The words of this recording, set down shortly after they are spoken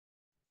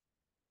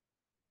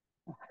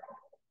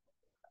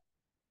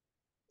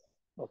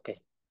Okay.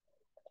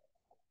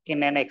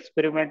 In an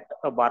experiment,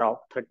 a bar of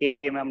 30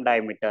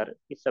 diameter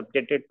is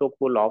subjected to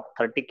pull of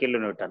 30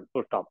 kilonewton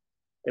to top.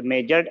 The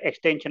measured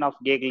extension of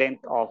gauge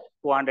length of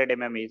 200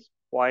 is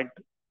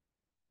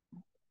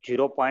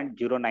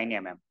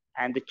 0.09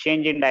 and the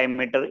change in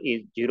diameter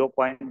is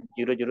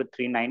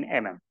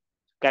 0.0039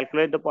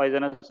 Calculate the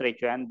Poisson's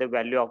ratio and the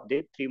value of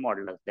the 3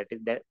 modulus. That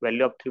is, the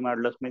value of 3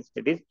 modulus means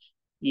it is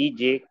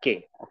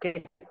EJK.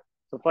 Okay.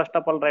 So first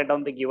of all, write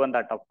down the given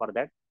data for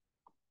that.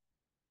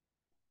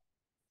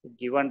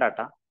 Given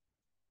data.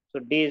 So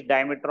D is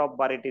diameter of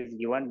bar. It is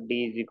given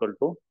D is equal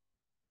to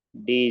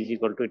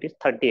it is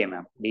 30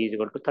 D is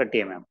equal to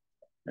 30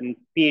 And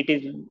P it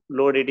is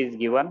load. It is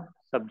given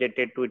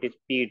subjected to it is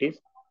P. It is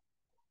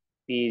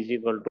P is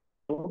equal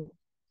to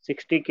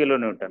 60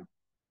 kilonewton.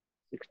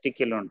 60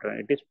 kilonewton.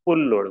 It is full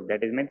load.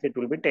 That is means it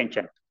will be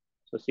tension.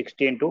 So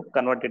 60 into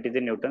convert it is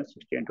in Newton.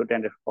 60 into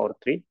 10 to the power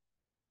 3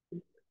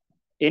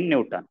 in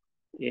Newton.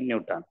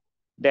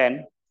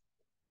 Then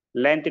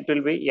length it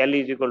will be L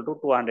is equal to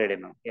 200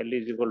 L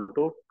is equal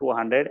to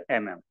 200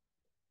 mm.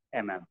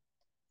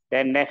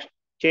 Then next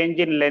change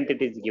in length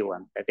it is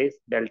given. That is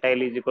delta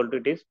L is equal to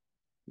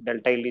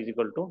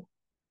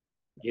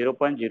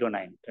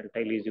 0.09. Delta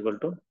L is equal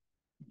to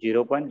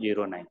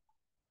 0.09.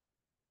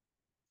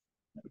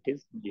 It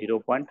is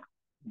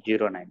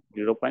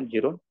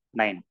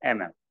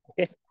 0.09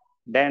 Okay.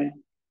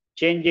 Then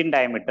change in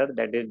diameter,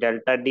 that is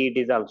delta D, it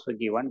is also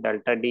given.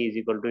 Delta D is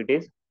equal to it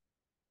is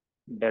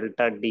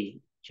delta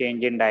D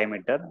change in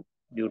diameter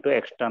due to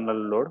external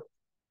load.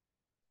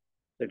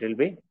 So it will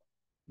be,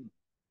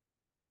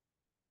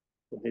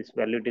 so this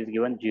value it is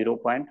given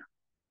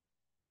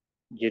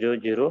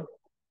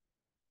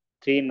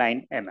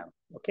 0.0039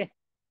 Okay.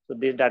 So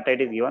this data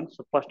it is given.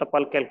 So first of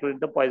all, calculate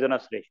the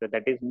Poisson's ratio.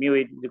 That is mu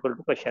is equal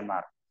to question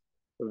mark.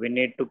 So we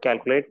need to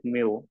calculate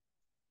mu.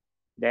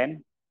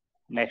 Then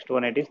next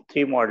one it is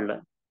 3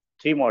 modulis.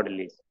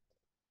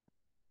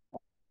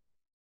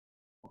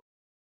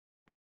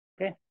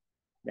 Okay.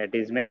 That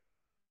is means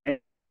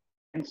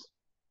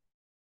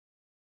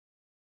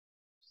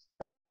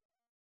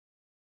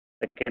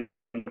second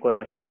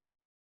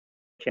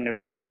question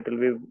it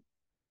will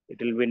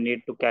be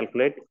need to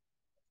calculate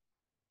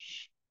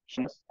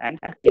and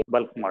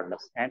bulk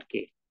modulus and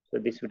K. So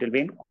this will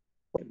be in,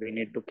 we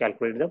need to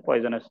calculate the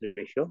Poisson's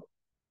ratio.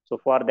 So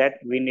for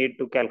that we need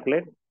to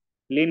calculate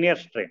linear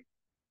strain.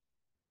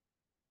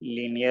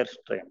 Linear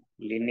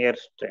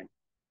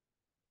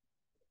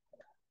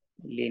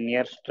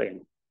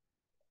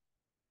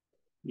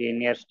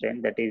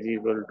strain that is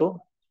equal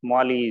to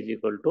small e is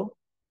equal to,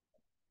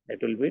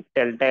 that will be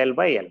delta L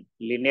by L.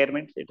 Linear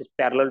means it is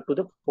parallel to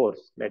the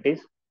force. That is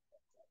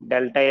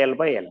delta L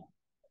by L.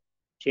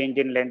 Change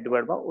in length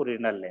divided by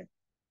original length.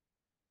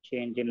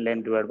 Change in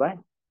length divided by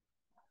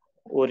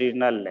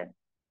original length.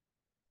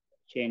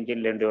 Change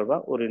in length divided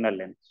by original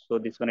length. So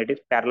this one it is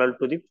parallel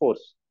to the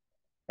force.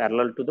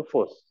 Parallel to the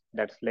force.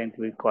 That's length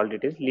we called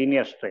it is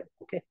linear strain.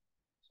 Okay.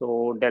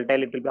 So delta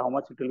L it will be how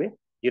much? It will be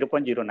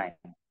 0.09.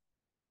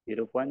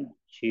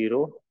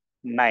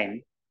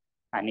 0.09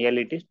 and L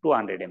it is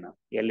 200 L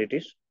it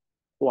is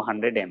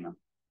 200 L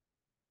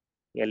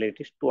it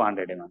is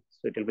 200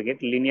 So it will be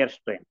get linear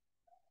strain.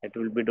 It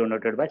will be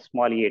denoted by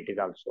small e it is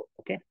also.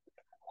 Okay.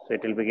 So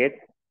it will be get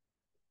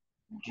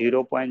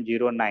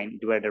 0.09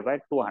 divided by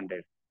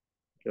 200.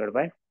 So it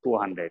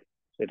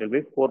will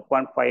be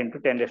 4.5 into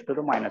 10 raised to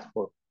the minus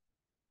 4.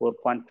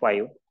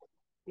 4.5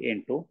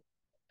 into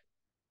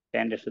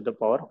 10 raised to the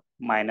power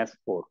minus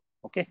 4.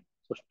 Okay.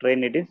 So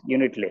strain it is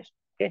unitless.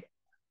 Okay.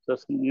 So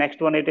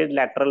next one it is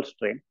lateral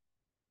strain.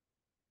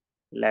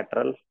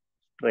 Lateral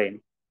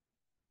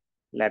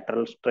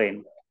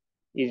strain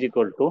is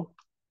equal to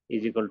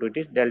it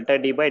is delta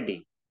D by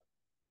D.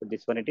 So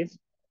this one it is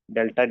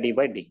delta D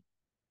by D.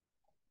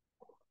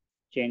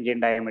 Change in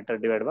diameter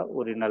divided by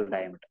original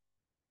diameter.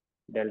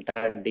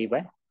 Delta D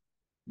by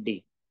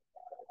D.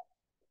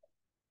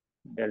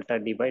 Delta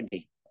D by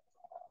D.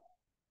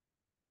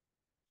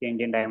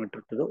 Change in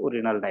diameter to the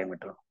original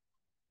diameter.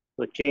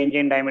 So change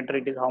in diameter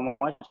it is how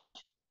much?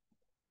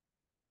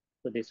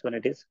 So this one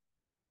it is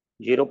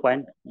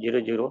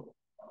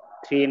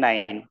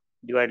 0.0039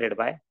 divided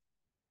by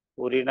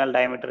original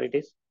diameter it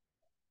is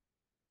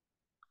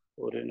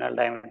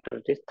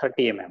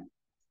 30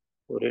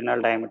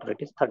 Original diameter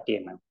it is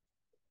 30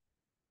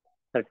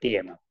 So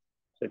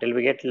it will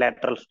be get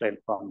lateral strain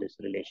from this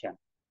relation.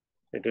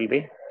 So it will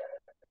be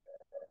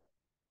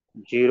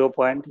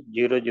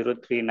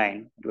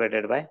 0.0039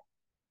 divided by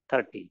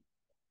 30.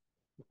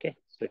 Okay,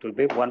 so it will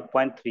be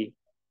 1.3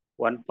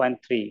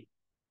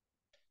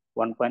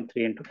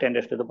 into 10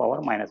 raised to the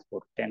power minus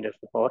 4. 10 raised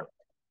to the power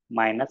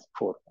minus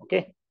 4.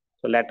 Okay,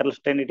 so lateral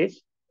strain it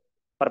is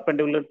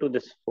perpendicular to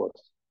this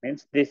force.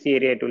 Means this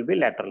area it will be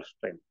lateral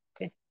strain.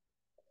 Okay,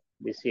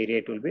 this area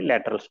it will be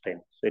lateral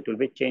strain. So it will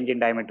be change in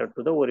diameter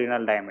to the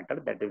original diameter,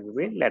 that will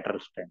be lateral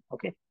strain.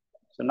 Okay,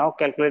 so now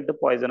calculate the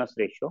Poisson's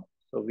ratio.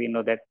 So we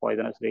know that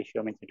Poisson's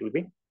ratio means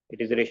it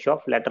is a ratio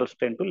of lateral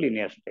strain to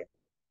linear strain.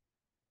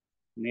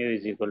 Mu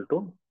is equal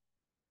to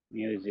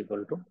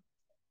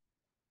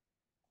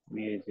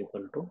mu is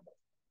equal to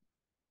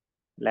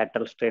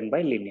lateral strain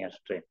by linear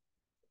strain.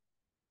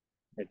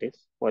 That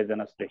is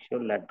Poisson's ratio,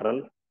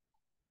 lateral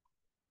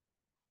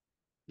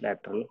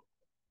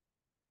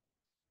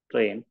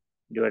strain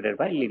divided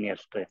by linear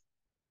strain,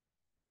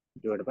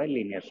 divided by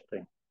linear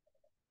strain,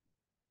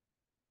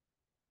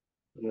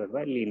 divided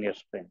by linear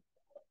strain,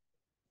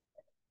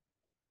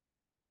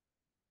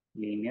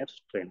 linear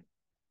strain.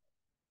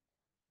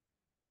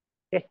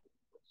 Okay,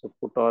 so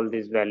put all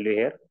this value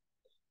here,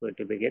 so it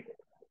will be get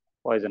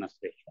Poisson's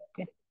ratio.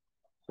 Okay,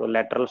 so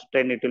lateral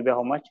strain, it will be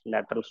how much?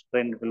 Lateral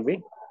strain, it will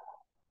be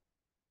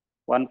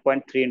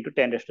 1.3 into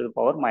 10 raised to the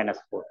power minus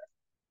 4.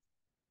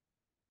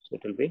 So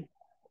it will be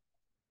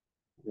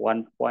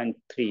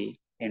 1.3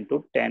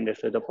 into 10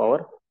 raised to the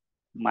power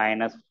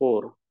minus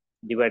 4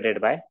 divided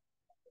by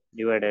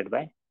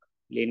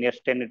linear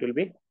strain, it will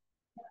be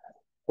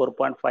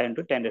 4.5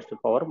 into 10 raised to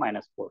the power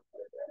minus 4.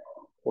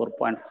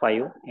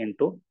 4.5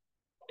 into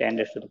 10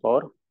 raised to the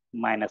power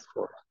minus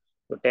 4.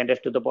 So 10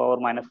 raised to the power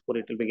minus 4,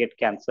 it will be get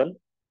cancelled.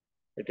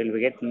 It will be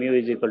get mu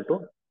is equal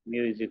to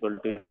it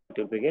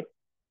will be get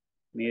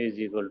mu is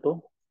equal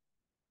to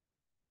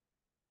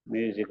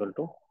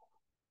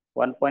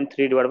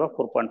 1.3 divided by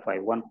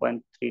 4.5.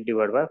 1.3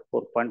 divided by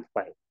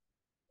 4.5.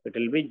 It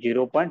will be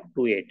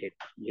 0.288.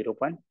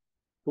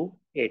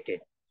 0.288.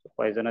 So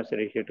Poisson's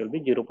ratio, it will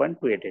be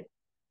 0.288.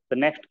 So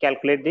next,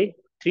 calculate the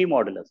 3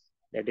 modulus.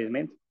 That is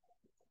means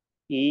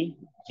E,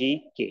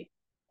 G, K.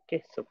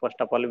 Okay. So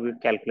first of all, we will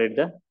calculate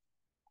the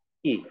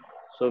E.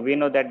 So we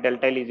know that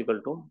delta L is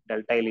equal to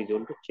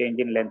change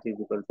in length is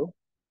equal to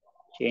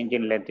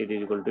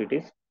it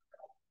is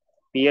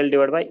PL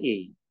divided by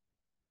A.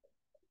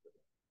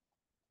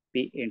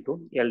 P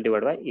into L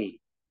divided by A.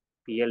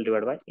 PL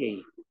divided by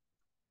A.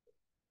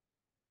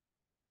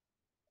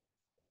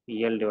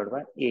 PL divided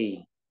by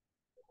A.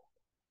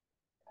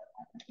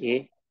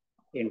 A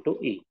into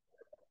E.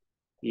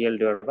 PL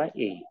divided by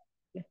A.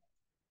 Okay.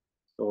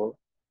 So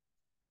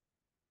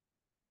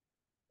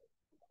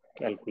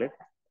calculate.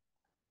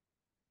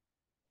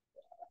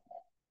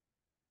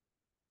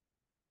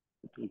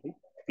 It will be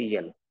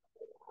PL.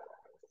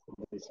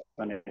 This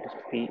one is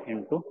P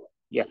into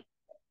L.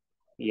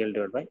 PL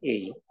divided by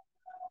A.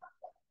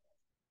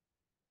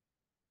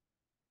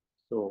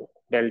 So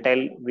delta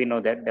L, we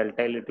know that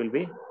delta L, it will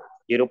be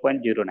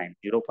 0.09.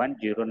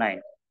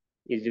 0.09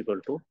 is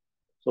equal to,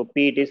 so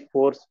P, it is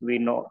force, we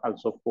know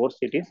also force,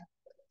 it is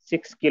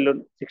 60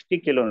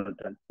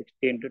 kilonewton,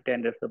 60 into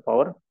 10 raised to the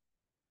power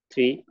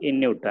 3 in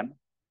Newton,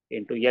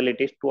 into L,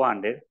 it is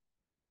 200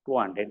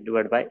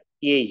 divided by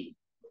AE,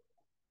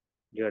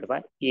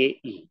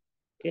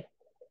 Okay,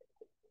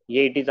 A,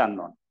 it is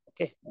unknown.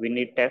 Okay, we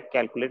need to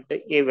calculate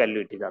the A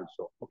value, it is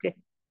also. Okay,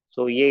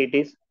 so A, it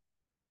is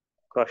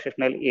cross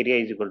sectional area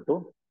is equal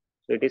to,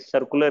 so it is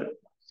circular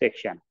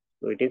section,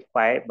 so it is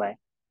pi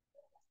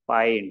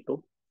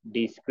into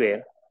d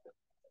square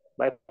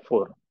by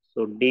 4.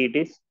 So d, it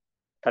is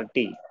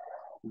 30.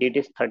 D, it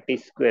is 30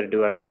 square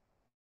divided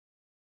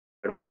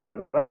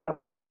by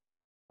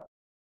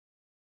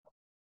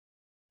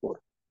 4.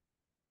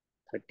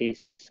 30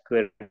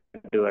 square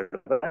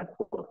divided by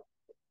 4.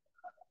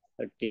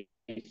 30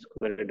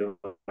 square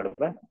divided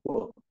by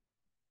 4.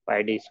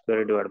 Pi d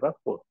square divided by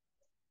 4.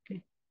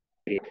 Okay.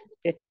 Okay.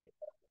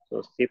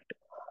 So shift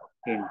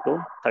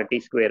into 30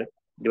 square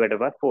divided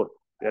by 4.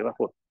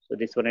 So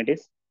this one, it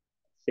is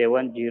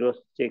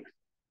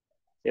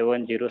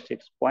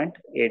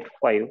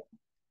 706.85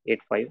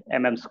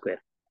 mm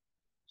square.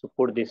 So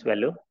put this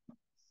value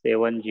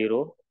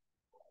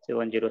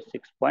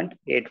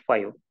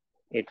 706.85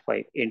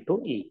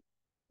 into E.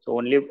 So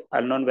only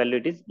unknown value,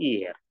 it is E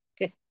here.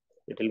 Okay,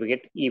 it will be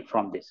get E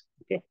from this.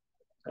 Okay,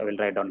 I will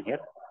write down here.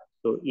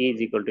 So E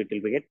is equal to, it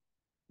will be get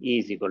E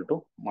is equal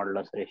to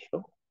modulus ratio.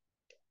 So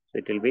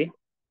it will be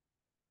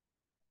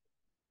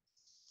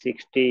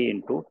 60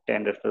 into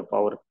 10 raised to the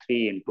power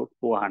 3 into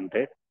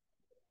 200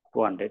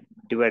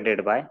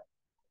 divided by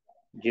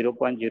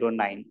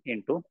 0.09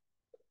 into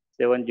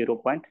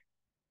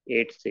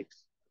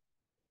 70.86.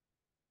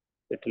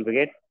 It will be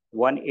get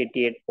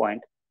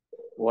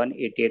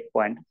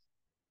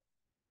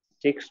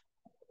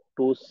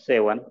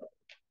 188.627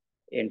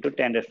 into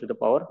 10 raised to the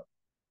power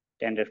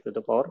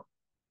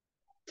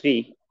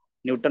 3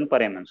 Newton per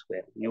mm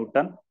square.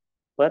 Newton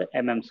per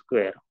mm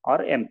square, or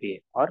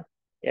MPa, or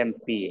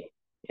MPa.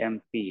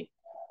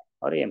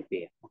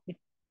 Okay.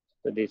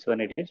 So this one,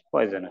 it is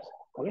Poisson's.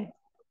 Okay.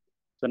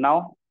 So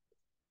now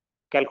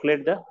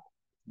calculate the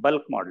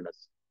bulk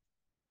modulus.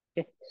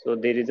 Okay. So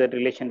there is a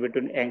relation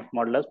between Young's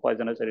modulus,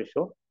 Poisson's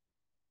ratio.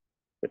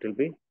 It will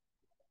be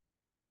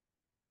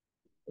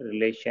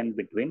relation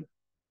between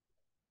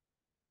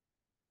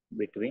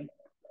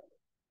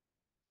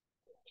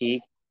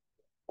E,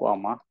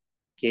 comma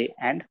K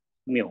and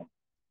mu.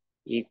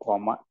 E,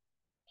 comma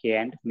K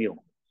and mu.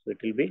 So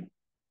it will be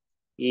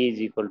E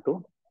is equal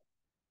to,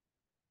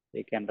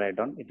 we can write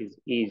down, it is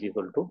E is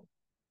equal to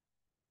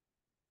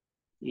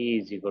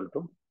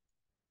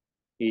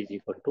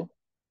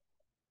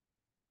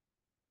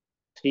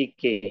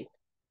 3K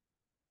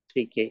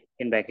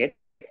in bracket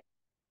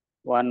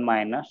 1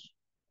 minus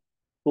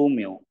 2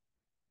 mu,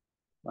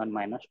 1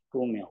 minus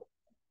 2 mu,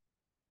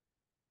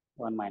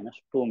 1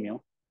 minus 2 mu,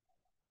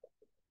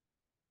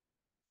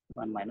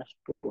 1 minus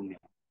 2 mu.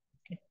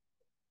 Okay.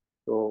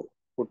 So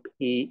put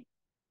E,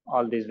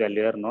 all these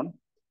values are known.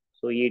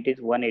 So it is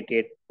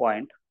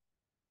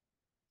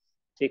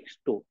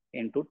 188.62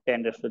 into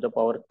 10 raised to the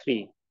power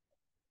 3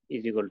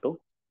 is equal to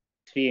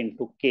 3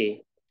 into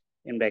K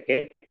in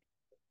bracket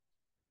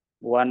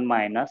 1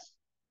 minus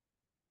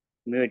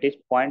mu, it is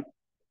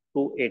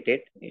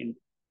 0.288 in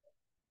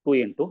 2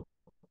 into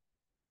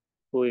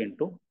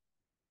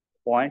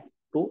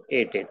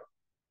 0.288,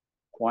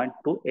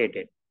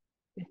 0.288,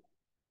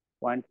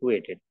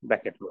 0.288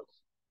 bracket close.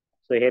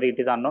 So here it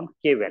is unknown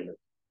K value.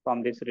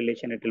 From this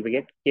relation it will be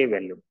get K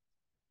value.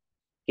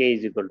 K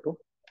is equal to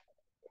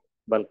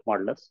bulk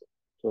modulus.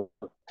 So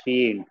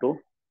 3 into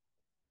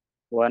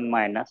 1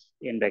 minus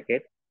in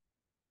bracket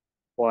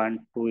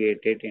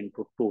 0.288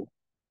 into 2.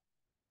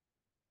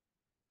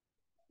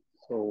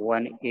 So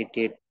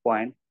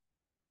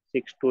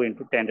 188.62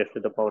 into 10 raised to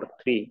the power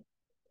 3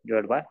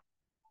 divided by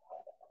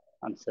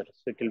answer.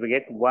 So it will be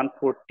get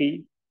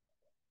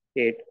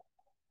 148,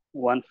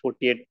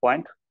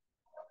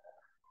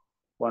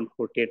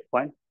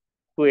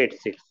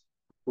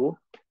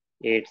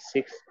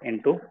 148.286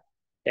 into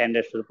 10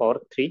 raised to the power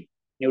 3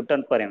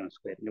 Newton per mm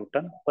square.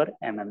 Newton per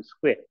mm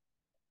square.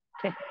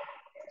 Okay.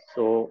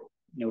 So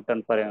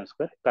Newton per mm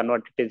square.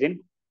 Convert it is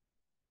in.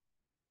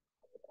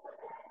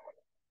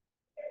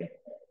 Okay.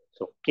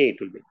 So K it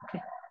will be.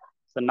 Okay.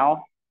 So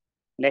now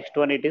next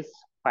one it is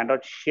find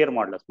out shear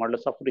modulus,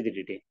 modulus of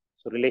rigidity.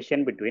 So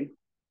relation between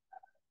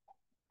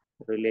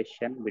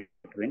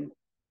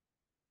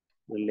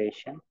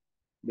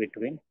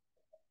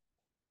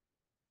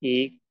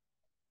E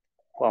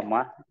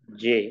comma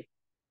J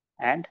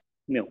and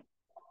mu.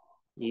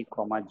 E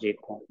comma J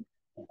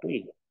into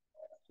E.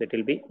 So it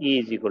will be E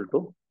is equal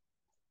to,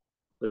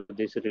 so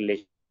this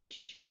relation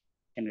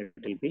it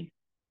will be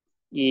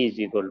E is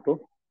equal to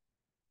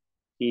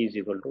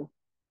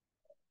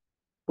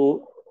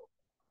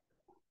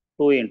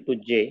 2 into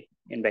J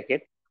in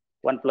bracket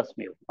 1 plus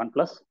mu, 1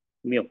 plus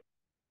mu,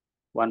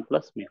 1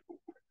 plus mu.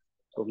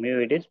 So mu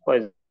it is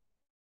Poisson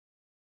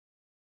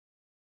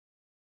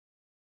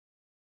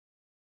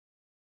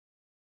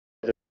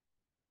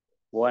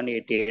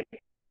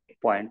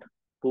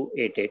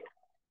 188.288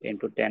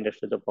 into 10 raised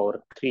to the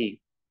power 3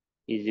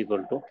 is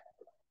equal to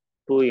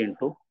 2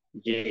 into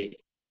J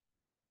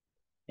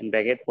in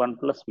bracket 1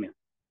 plus mu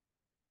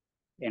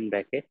in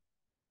bracket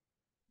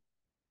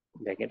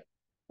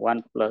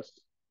 1 plus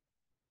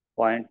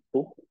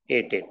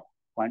 0.288.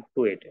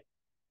 Okay.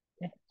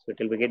 So it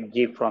will be get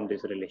G from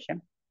this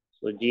relation.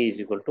 So G is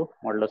equal to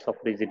modulus of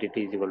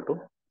rigidity is equal to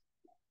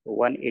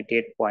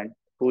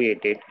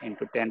 188.288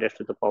 into 10 raised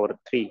to the power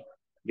 3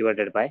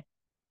 divided by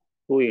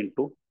 2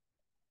 into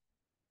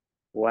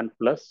 1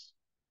 plus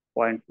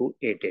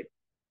 0.288.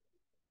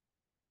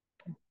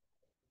 So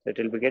it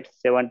will be get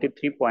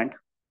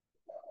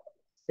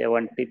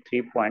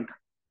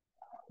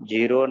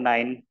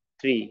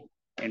 73.093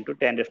 into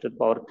 10 raised to the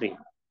power 3,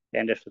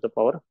 10 raised to the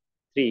power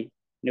 3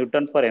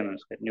 Newton per mm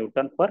square,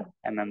 Newton per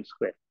mm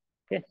square.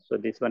 Okay, so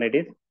this one it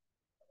is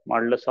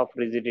modulus of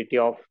rigidity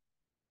of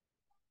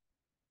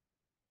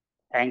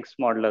Young's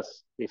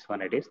modulus. This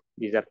one it is.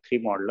 These are three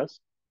modulus: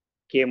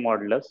 K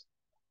modulus,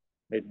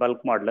 with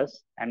bulk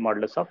modulus, and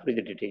modulus of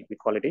rigidity. We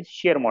call it is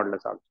shear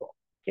modulus also.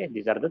 Okay,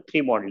 these are the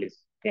three moduli.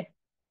 Okay,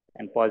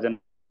 and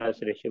Poisson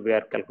ratio we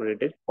are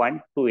calculated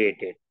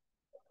 0.288.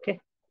 Okay,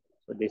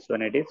 so this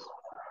one it is.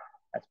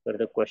 As per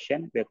the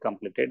question, we have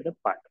completed the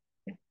part.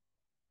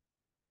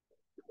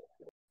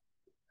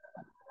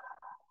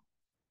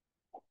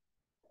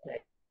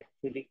 Okay.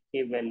 Actually,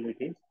 K value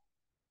it is.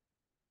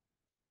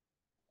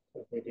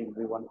 So there will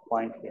be one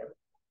point here.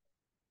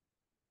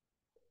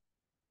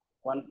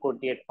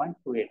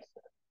 148.286.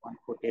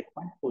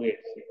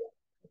 148.286.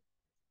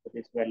 So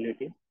this value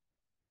it is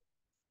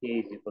K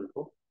is equal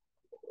to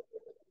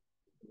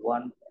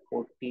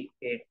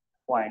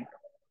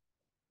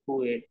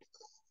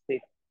 148.286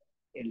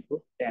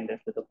 into 10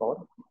 raised to the power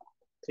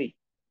 3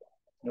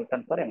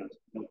 Newton per mm.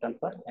 Newton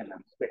per